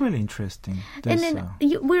 It's really interesting. And then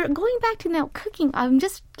we're going back to now cooking. I'm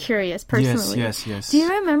just curious personally. Yes. Do you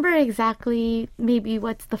remember exactly maybe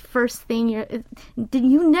what's the first thing did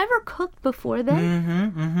you never cook before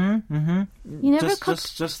then? You never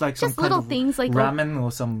cooked? Just like some just kind little of things like ramen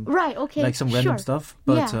or some... Right, okay. Like some random stuff.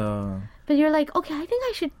 But but you're like, okay, I think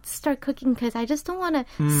I should start cooking because I just don't want to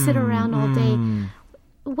sit around all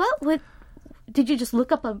day. Did you just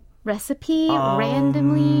look up a recipe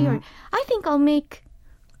randomly? Or I think I'll make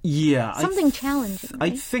something challenging.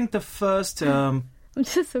 Right? I think the first I'm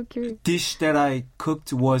just so curious. Dish that I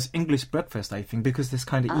cooked was English breakfast, I think, because it's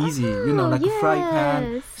kind of easy. Like a fried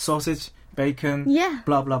pan, sausage, bacon,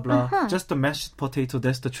 blah, blah, blah. Just the mashed potato,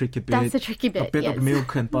 that's the tricky bit. That's the tricky bit, A bit of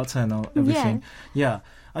milk and butter and everything. Yeah.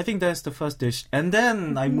 I think that's the first dish. And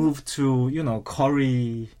then I moved to,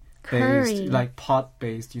 curry-based, like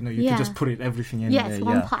pot-based. You can just put everything in there. Yes,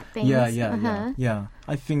 one pot things. Yeah.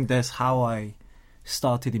 I think that's how I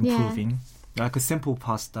started improving. Like a simple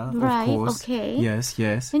pasta, of course. Okay. Yes.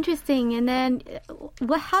 Interesting. And then,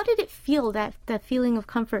 how did it feel, that feeling of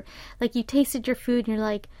comfort? Like you tasted your food and you're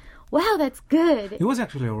like, wow, that's good. It was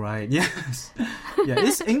actually all right, yes. Yeah,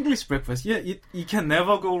 it's English breakfast. Yeah, you can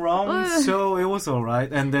never go wrong, so it was all right.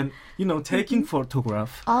 And then, taking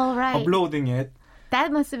photograph, uploading it.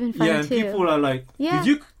 That must have been fun, too. And people are like, did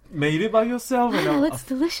you made it by yourself? It looks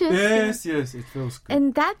delicious. Yes, it feels good.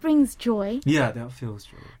 And that brings joy. Yeah, that feels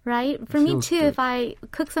joy. Right? For me, too, good. If I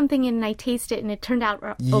cook something and I taste it and it turned out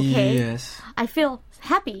okay, I feel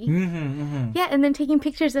happy. Yeah, and then taking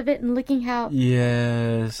pictures of it and looking how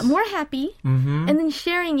I'm more happy, and then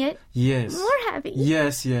sharing it, more happy.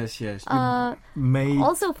 Yes. Also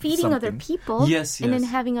feeding something. Other people, and then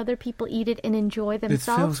having other people eat it and enjoy themselves.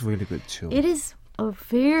 It feels really good too. It is a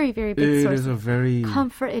very, very big source of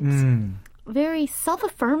comfort. It's very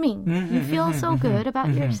self-affirming. You feel so good about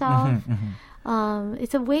yourself.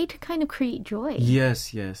 It's a way to kind of create joy.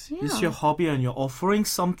 Yes. Yeah. It's your hobby and you're offering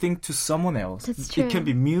something to someone else. That's true. It can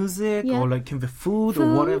be music or it can be food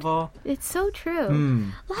or whatever. It's so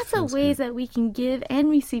true. Lots of ways that we can give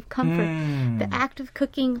and receive comfort. The act of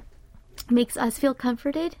cooking makes us feel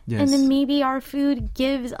comforted, and then maybe our food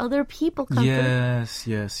gives other people comfort. Yes.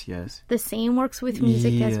 The same works with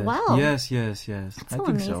music as well. Yes. That's so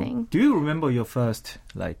amazing. So. Do you remember your first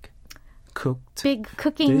cooked big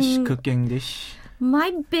cooking dish?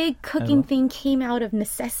 My big cooking thing came out of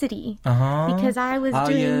necessity because I was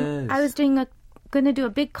gonna do a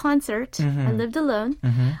big concert. I lived alone,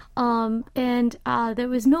 and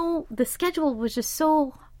the schedule was just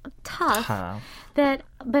so tough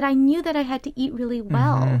but I knew that I had to eat really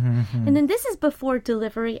well. And then this is before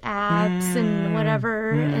delivery apps and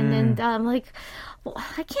whatever, and then I'm like, well,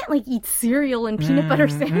 I can't eat cereal and peanut butter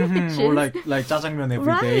sandwiches. Or like jjajangmyeon every day.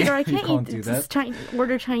 Right, or I can't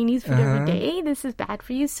order Chinese food every day. This is bad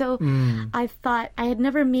for you. So I thought, I had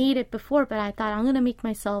never made it before, but I thought I'm going to make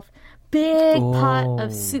myself big pot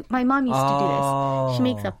of soup. My mom used to do this. She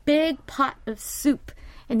makes a big pot of soup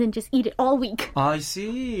and then just eat it all week. I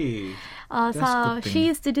see. So she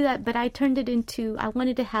used to do that, but I turned it into, I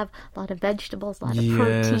wanted to have a lot of vegetables, a lot of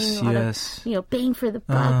protein, a lot of, bang for the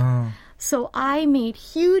buck. So I made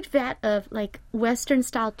huge vat of Western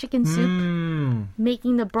style chicken soup,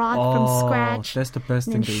 making the broth from scratch. That's the best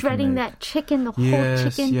thing. And then shredding that chicken, the whole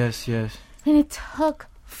chicken. Yes. And it took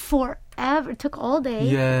forever. It took all day.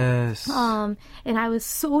 Yes. And I was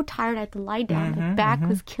so tired I had to lie down. My back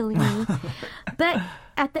was killing me. But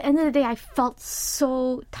at the end of the day, I felt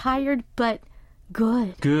so tired, but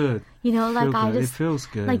good. Good. It feels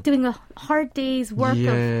good. Like doing a hard day's work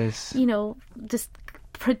of, just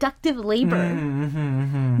productive labor,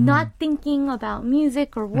 not thinking about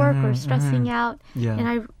music or work or stressing out. And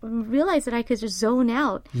I realized that I could just zone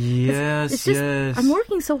out. Yes. I'm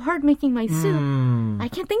working so hard making my soup. I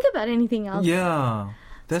can't think about anything else. Yeah.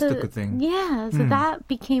 That's the good thing. Yeah, so that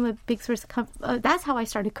became a big source of comfort. That's how I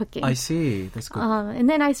started cooking. I see. That's good. And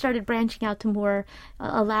then I started branching out to more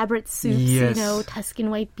elaborate soups, Tuscan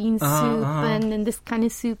white bean soup and this kind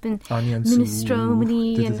of soup and onion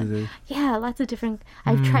minestrone soup. And lots of different.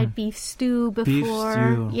 I've tried beef stew before. Beef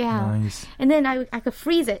stew. Yeah. Nice. And then I could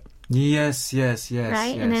freeze it. Yes. Right? Yes.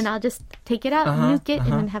 And then I'll just take it out, nuke it,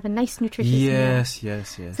 and then have a nice nutritious meal. Yes.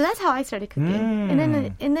 So that's how I started cooking.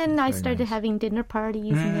 And then I started having dinner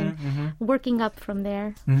parties and then working up from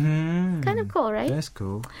there. Kind of cool, right? That's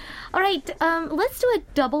cool. All right, let's do a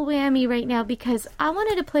double whammy right now because I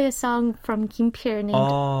wanted to play a song from Kim Pierre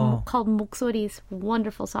called 목소리's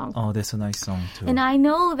wonderful song. Oh, that's a nice song too. And I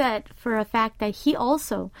know that for a fact that he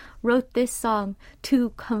also wrote this song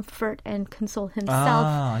to comfort and console himself.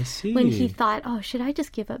 I see. When he thought, should I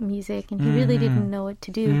just give up music? And he really didn't know what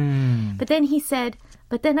to do. But then he said,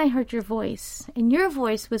 but then I heard your voice. And your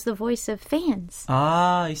voice was the voice of fans.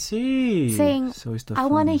 I see. Saying, I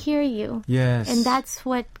want to hear you. Yes. And that's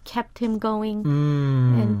what kept him going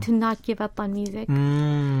and to not give up on music.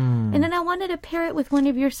 And then I wanted to pair it with one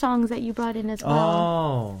of your songs that you brought in as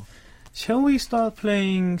well. Shall we start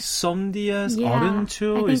playing 썸디아's 어른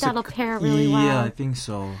too? I think that'll pair really well. Yeah, I think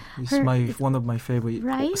so. It's one of my favorite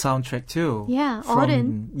soundtrack too. Yeah,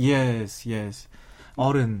 어른. Yes.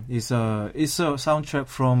 어른 is a soundtrack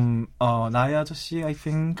from 나의 아저씨, I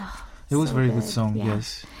think. It was so a very good. good song, Yeah.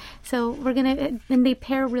 yes. So and they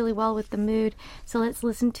pair really well with the mood. So let's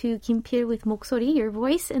listen to Kim Pil with 목소리, your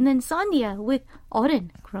voice, and then Sandia with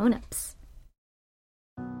어른, grown-ups.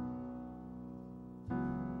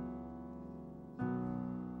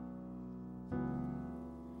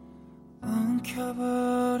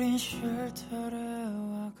 엉켜버린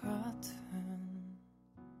쉴터레와 같은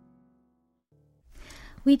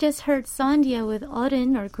We just heard Sandia with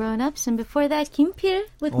어른, or grown-ups, and before that, Kim Pil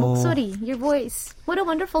with 목소리, your voice. What a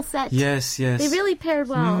wonderful set. Yes, yes. They really paired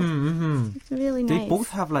well. It's really nice. They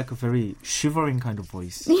both have like a very shivering kind of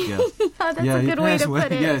voice. Yeah, That's a good way to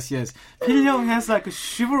put it. Yes, yes. Pil Young has like a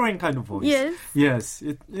shivering kind of voice. Yes.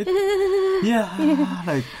 Yes.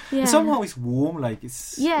 Like somehow it's warm, like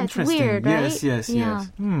it's interesting. It's weird, right? Yes. Yeah.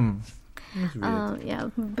 It's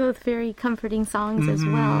weird. Both very comforting songs as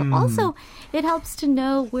well. Also, it helps to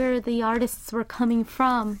know where the artists were coming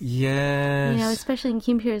from. Yes. You know, especially in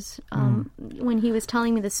Kim Pil's, when he was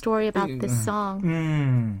telling me the story about this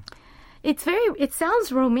song. It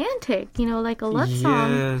sounds romantic, you know, like a love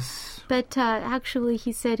song. Yes. But actually,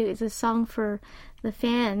 he said it was a song for the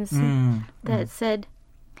fans that said,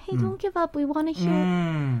 "Hey, don't give up. We want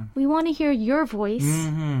to hear your voice."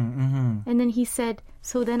 And then he said,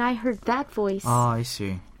 "So then I heard that voice." I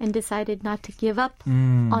see. And decided not to give up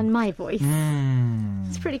on my voice.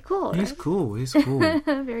 It's pretty cool. He's right? cool. He's cool.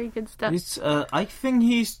 Very good stuff. It's. I think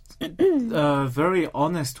he's very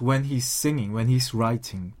honest when he's singing, when he's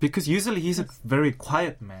writing, because usually he's a very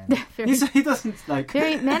quiet man. He doesn't like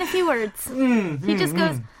very man of few words. He just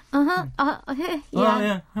goes. 잘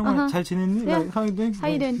지냈니? Yeah. Like, how you doing? How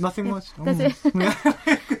you doing? Nothing Yeah, much. that's it.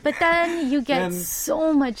 But then you get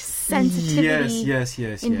so much sensitivity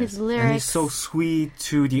in his lyrics. And he's so sweet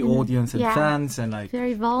to the audience and fans, and like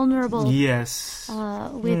very vulnerable. Yes.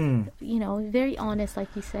 With very honest,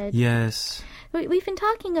 like you said. Yes. We've been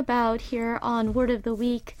talking about here on Word of the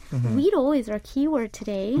Week. 위로 is our keyword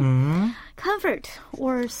today. Comfort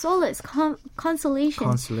or solace,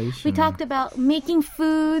 consolation. We talked about making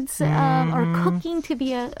foods or cooking to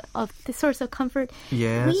be a source of comfort.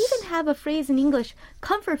 Yes. We even have a phrase in English,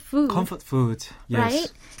 comfort food. Comfort food, yes. Right?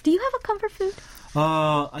 Do you have a comfort food?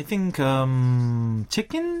 I think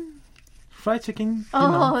chicken. Fried chicken,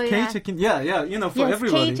 K-chicken. Yeah, for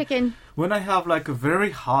everybody. K-chicken. When I have like a very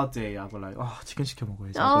hard day, I go like, chicken 시켜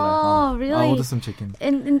먹어야지. Really? I'll order some chicken.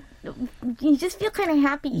 And you just feel kind of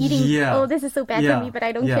happy eating. Yeah. Oh, this is so bad for me, but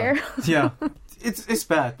I don't care. Yeah, it's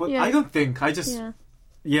bad, but I don't think. I just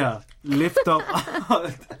lift up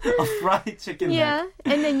a fried chicken leg.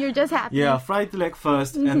 And then you're just happy. Yeah, fried leg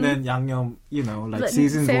first, and then 양념, like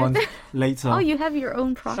seasoned one later. Oh, you have your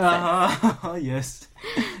own process. Yes.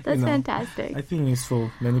 That's fantastic. I think it's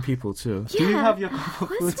for many people too. Yeah. Do you have your comfort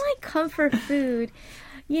food? What's my comfort food?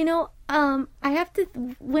 I have to,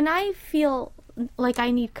 when I feel like I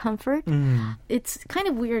need comfort, it's kind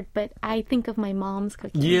of weird, but I think of my mom's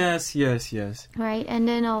cooking. Yes. Right? And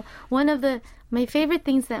then one of my favorite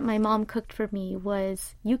things that my mom cooked for me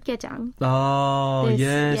was 육개장. Oh,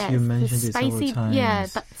 yes, you mentioned it several times. Yeah,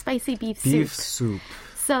 spicy beef soup.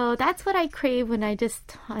 So that's what I crave when I'm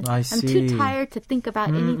too tired to think about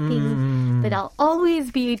anything, but I'll always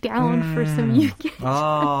be down for some 육개장.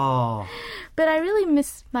 Oh. But I really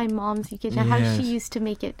miss my mom's 육개장, how she used to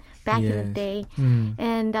make it back in the day.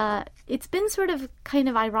 And it's been sort of kind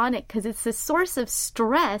of ironic because it's a source of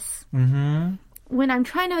stress when I'm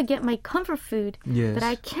trying to get my comfort food, but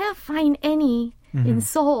I can't find any in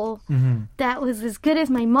Seoul that was as good as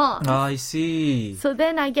my mom. I see. So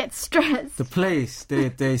then I get stressed. The place,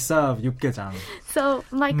 they serve 육개장. So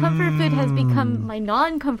my comfort food has become my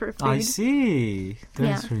non-comfort food. I see.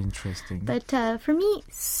 That's very interesting. But for me,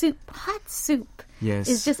 hot soup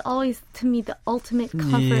is just always, to me, the ultimate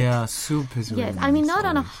comfort. Yeah, soup is really nice. I mean, not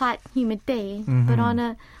on a hot, humid day, but on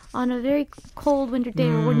a very cold winter day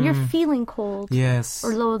or when you're feeling cold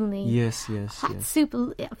or lonely. Yes. Hot soup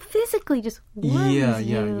physically just warms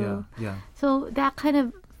you. Yeah. So that kind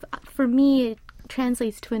of, for me, it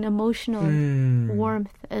translates to an emotional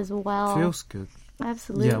warmth as well. Feels good.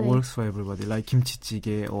 Absolutely. Yeah, works for everybody. Like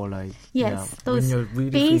kimchi-jjigae or like... Yes, those when you're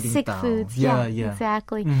really basic foods. Yeah,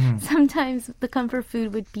 exactly. Sometimes the comfort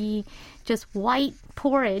food would be just white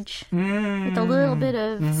porridge with a little bit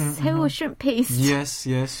of 새우 shrimp paste. Yes.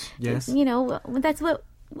 That's what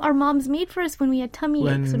our moms made for us when we had tummy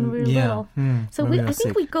aches when we were little. So I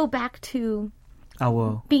think we go back to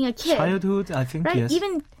our being a kid. Childhood, I think, right? yes.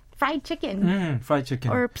 Even fried chicken. Fried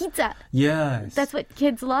chicken. Or pizza. Yes. That's what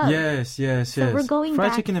kids love. Yes. So we're going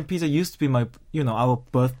fried back. chicken and pizza used to be my, our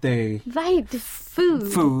birthday. Right,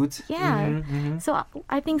 food. Yeah. So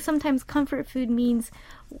I think sometimes comfort food means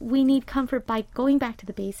we need comfort by going back to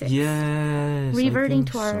the basics. Yes. Reverting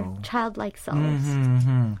to our childlike selves.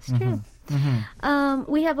 It's true.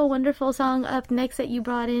 We have a wonderful song up next that you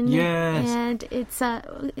brought in. Yes. And it's a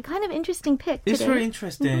kind of interesting pick today. It's very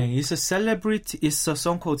interesting. It's a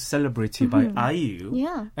song called Celebrity by IU.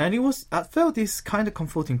 Yeah. And I felt it's kind of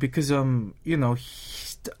comforting because, IU,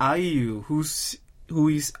 who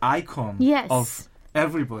is icon of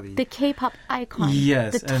everybody. The K-pop icon.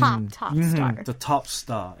 Yes. The top star. The top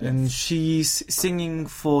star. Yes. And she's singing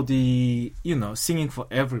for singing for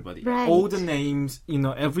everybody. Right. All the names,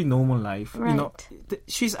 every normal life. Right.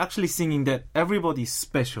 She's actually singing that everybody's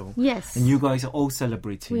special. Yes. And you guys are all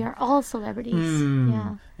celebrating. We are all celebrities.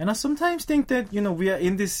 Yeah. And I sometimes think that, we are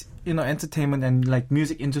in this, entertainment and like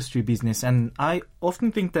music industry business. And I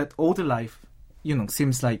often think that all the life,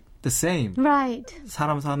 seems like the same. Right.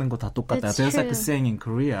 사람 사는 거 다 똑같다. That's There's true. like a saying in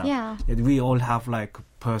Korea. Yeah. That we all have like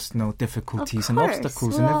personal difficulties and course.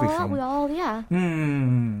 obstacles and everything. We all,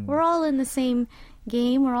 We're all in the same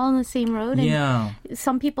game. We're all on the same road. And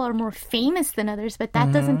some people are more famous than others, but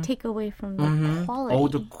that doesn't take away from the quality. All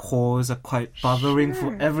the calls are quite bothering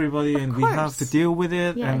for everybody, and we have to deal with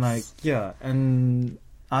it. Yes. And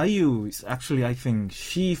and IU is actually, I think,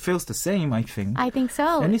 she feels the same, I think. I think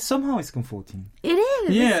so. And somehow it's comforting. It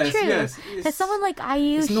is. Yes, it's true. yes. As someone like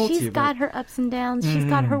IU, she's got her ups and downs. She's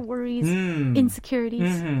got her worries,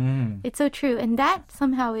 insecurities. It's so true. And that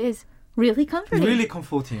somehow is really comforting. Really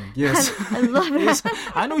comforting, yes. I love it.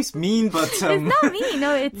 I know it's mean, but... it's not mean.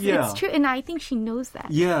 No, it's true. And I think she knows that.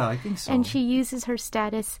 Yeah, I think so. And she uses her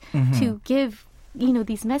status to give,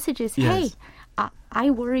 these messages. Yes. Hey, I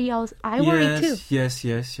worry. I worry too. Yes.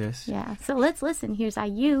 Yeah. So let's listen. Here's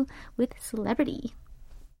IU with Celebrity.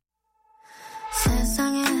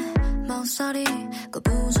 세상에 모서리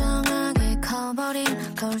부정하게 커버린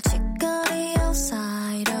걸칫거리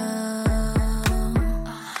outsider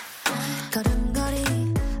걸음걸이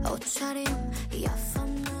옷차림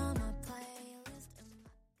이어폰 넘어 playlist.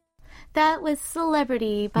 That was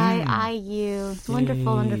Celebrity by IU.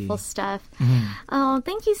 Wonderful stuff. Oh,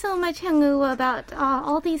 thank you so much, Hyungwoo, about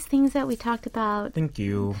all these things that we talked about. Thank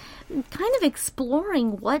you. Kind of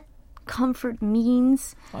exploring what comfort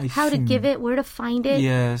means, how to give it, where to find it,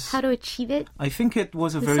 how to achieve it. I think it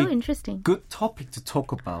was a It's very so interesting. good topic to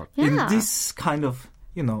talk about Yeah. in this kind of,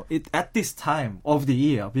 at this time of the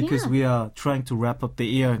year, because we are trying to wrap up the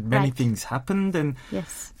year and many things happened, and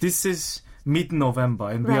this is mid-November,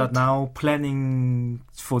 and we are now planning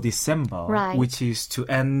for December, which is to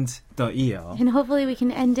end the year. And hopefully we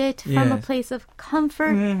can end it from a place of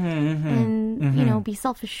comfort and, be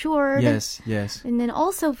self-assured. Yes. And then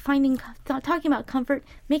also talking about comfort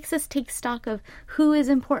makes us take stock of who is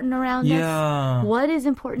important around us, what is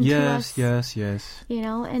important to us. Yes.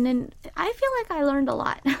 And then I feel like I learned a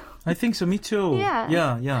lot. I think so, me too.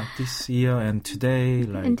 Yeah. This year and today.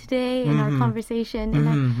 In our conversation.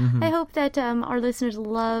 And I hope that our listeners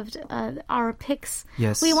loved our picks.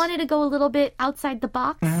 Yes. We wanted to go a little bit outside the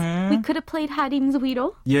box. We could have played Harim's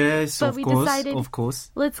Wido. Yes, but we decided, of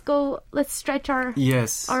course. Let's stretch our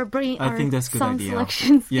brain, I think that's a good song idea.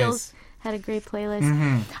 selection skills. Had a great playlist.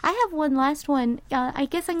 I have one last one. I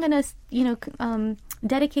guess I'm going to,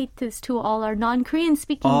 dedicate this to all our non-Korean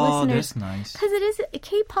speaking listeners. That's nice. Because it is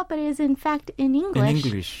K-pop, but it is in fact in English. In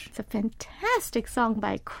English. It's a fantastic song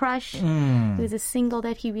by Crush. It was a single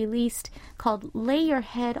that he released called Lay Your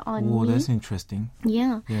Head on Me. Oh, that's interesting.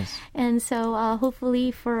 Yeah. Yes. And so hopefully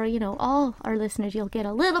for, all our listeners, you'll get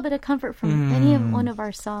a little bit of comfort from any of one of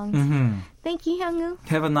our songs. Thank you, Hyungwoo.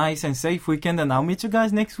 Have a nice and safe weekend, and I'll meet you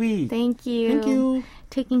guys next week. Thank you. Thank you.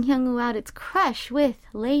 Taking Hyungwoo out, it's Crush with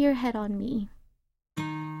Lay Your Head on Me.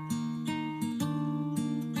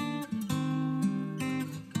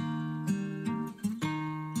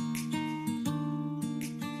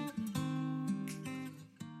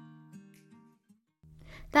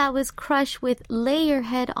 That was Crush with Lay Your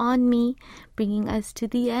Head on Me, bringing us to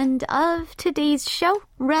the end of today's show,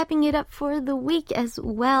 wrapping it up for the week as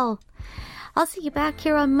well. I'll see you back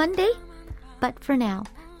here on Monday, but for now,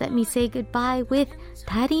 let me say goodbye with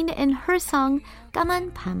Darin and her song,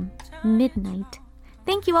 까만 밤, Midnight.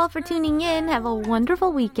 Thank you all for tuning in. Have a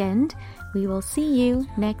wonderful weekend. We will see you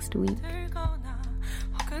next week.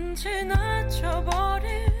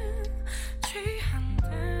 취한 듯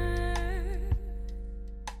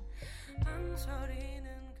망설이는